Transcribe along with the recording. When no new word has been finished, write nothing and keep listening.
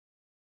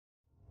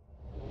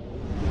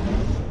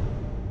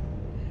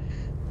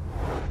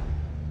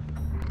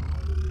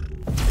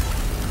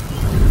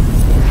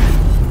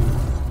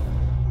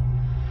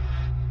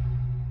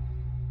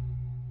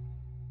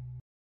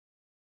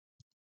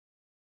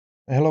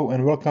Hello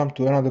and welcome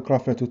to another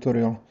Cloudflare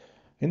tutorial.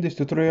 In this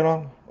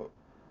tutorial,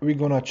 we're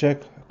gonna check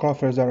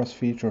Cloudflare Zaraz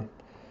feature.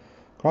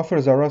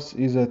 Cloudflare Zaraz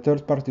is a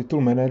third-party tool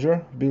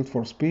manager built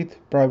for speed,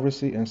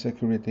 privacy and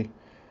security.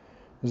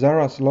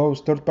 Zaraz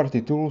allows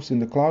third-party tools in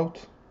the cloud,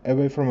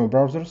 away from your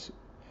browsers,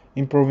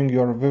 improving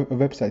your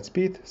website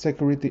speed,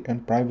 security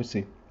and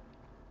privacy.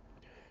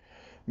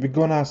 We're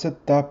gonna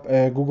set up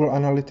a Google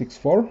Analytics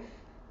 4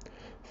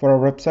 for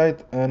our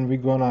website, and we're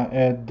gonna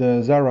add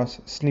the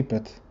Zaraz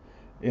snippet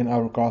in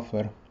our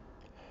Cloudflare.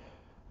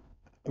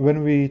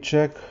 When we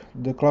check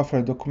the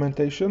Cloudflare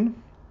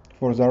documentation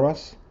for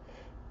Zaraz,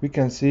 we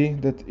can see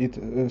that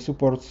it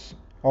supports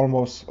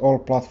almost all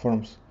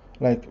platforms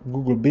like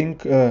Google Bing,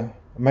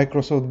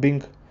 Microsoft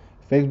Bing,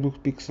 Facebook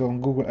Pixel,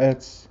 Google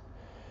Ads,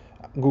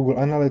 Google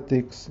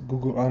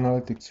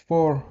Analytics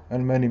 4,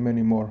 and many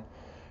more.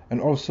 And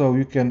also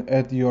you can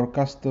add your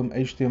custom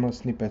HTML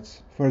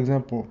snippets. For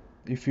example,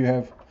 if you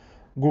have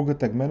Google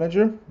Tag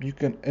Manager, you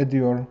can add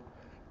your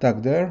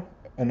tag there,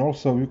 and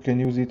also you can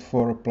use it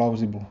for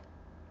Plausible.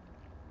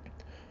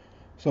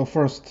 So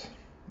first,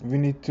 we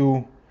need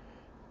to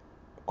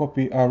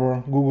copy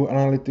our Google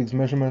Analytics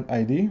measurement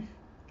ID,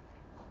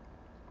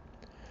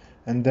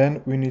 and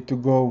then we need to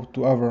go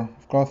to our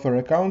Cloudflare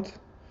account,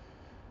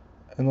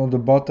 and on the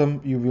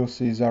bottom you will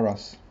see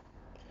Zaraz.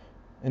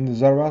 In the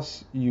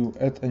Zaraz, you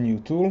add a new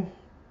tool,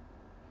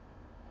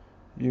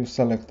 you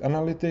select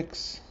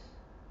Analytics,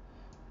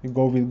 you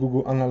go with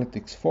Google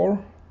Analytics 4,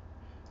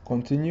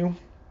 continue,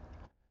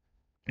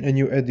 and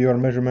you add your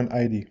measurement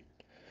ID.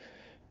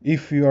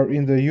 If you are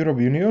in the Europe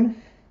Union,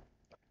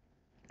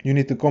 you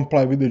need to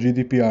comply with the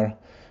GDPR,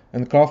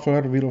 and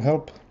Cloudflare will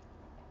help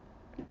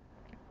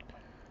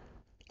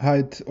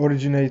hide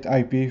originate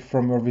IP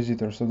from your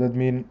visitor. So that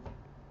means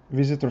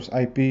visitor's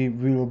IP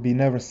will be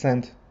never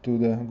sent to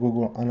the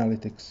Google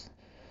Analytics.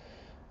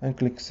 And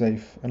click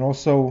Save. And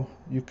also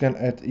you can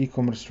add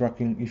e-commerce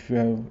tracking if you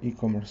have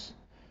e-commerce.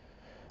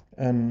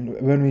 And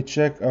when we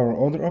check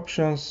our other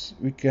options,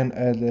 we can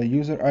add a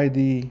user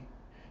ID,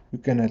 you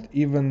can add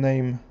event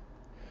name,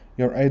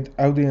 your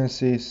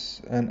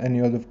audiences, and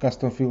any other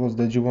custom fields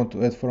that you want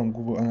to add from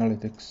Google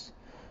Analytics.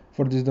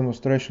 For this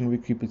demonstration, we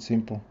keep it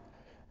simple,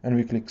 and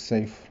we click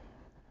Save.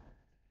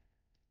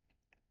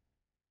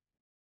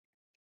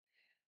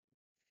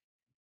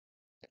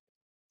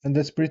 And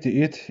that's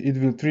pretty it. It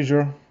will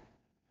trigger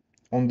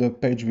on the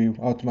page view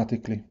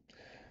automatically.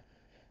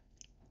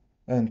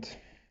 And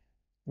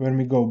when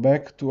we go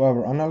back to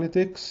our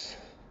analytics,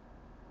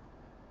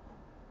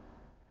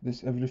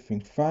 this everything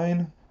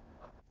fine.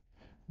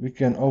 We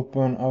can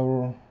open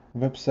our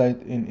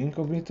website in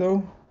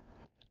incognito.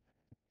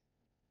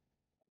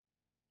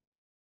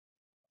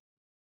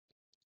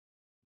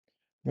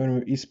 When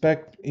we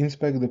inspect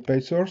the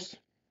page source,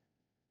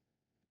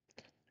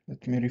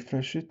 let me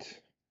refresh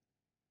it.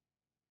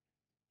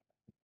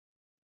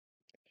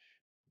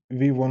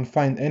 We won't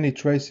find any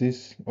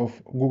traces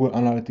of Google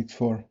Analytics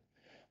 4,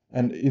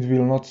 and it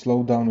will not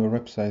slow down your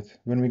website.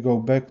 When we go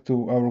back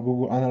to our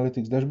Google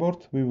Analytics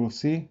dashboard, we will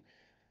see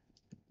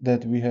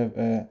that we have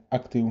an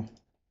active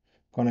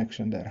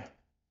connection there.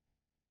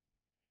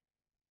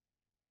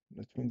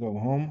 Let me go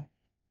home.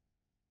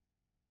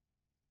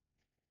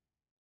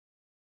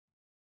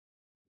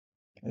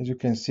 As you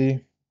can see,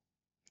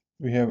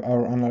 we have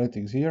our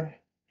analytics here.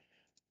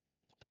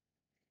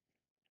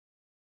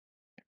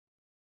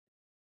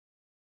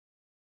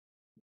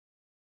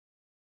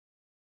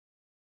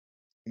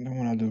 I don't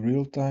want to do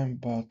real time,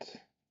 but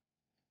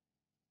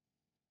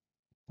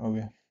oh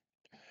yeah.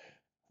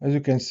 As you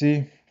can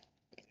see,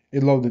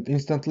 it loaded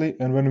instantly,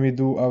 and when we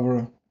do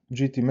our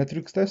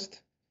GTMetrix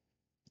test,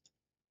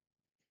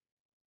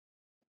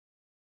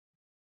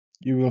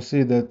 you will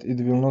see that it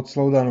will not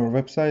slow down our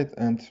website,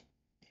 and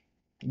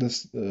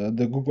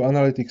the Google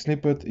Analytics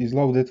snippet is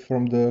loaded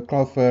from the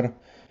Cloudflare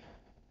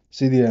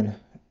CDN.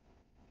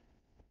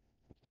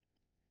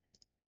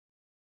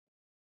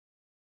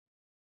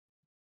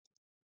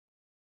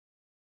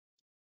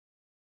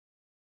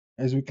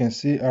 As we can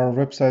see, our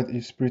website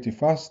is pretty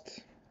fast,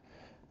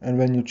 and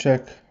when you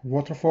check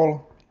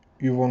waterfall,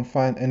 you won't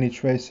find any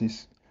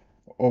traces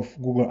of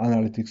Google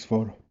Analytics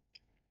 4.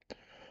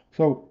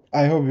 So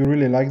I hope you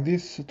really like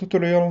this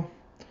tutorial.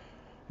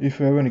 If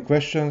you have any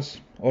questions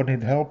or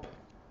need help,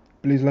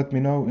 please let me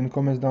know in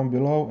comments down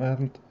below,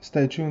 and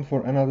stay tuned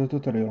for another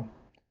tutorial.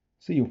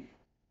 See you!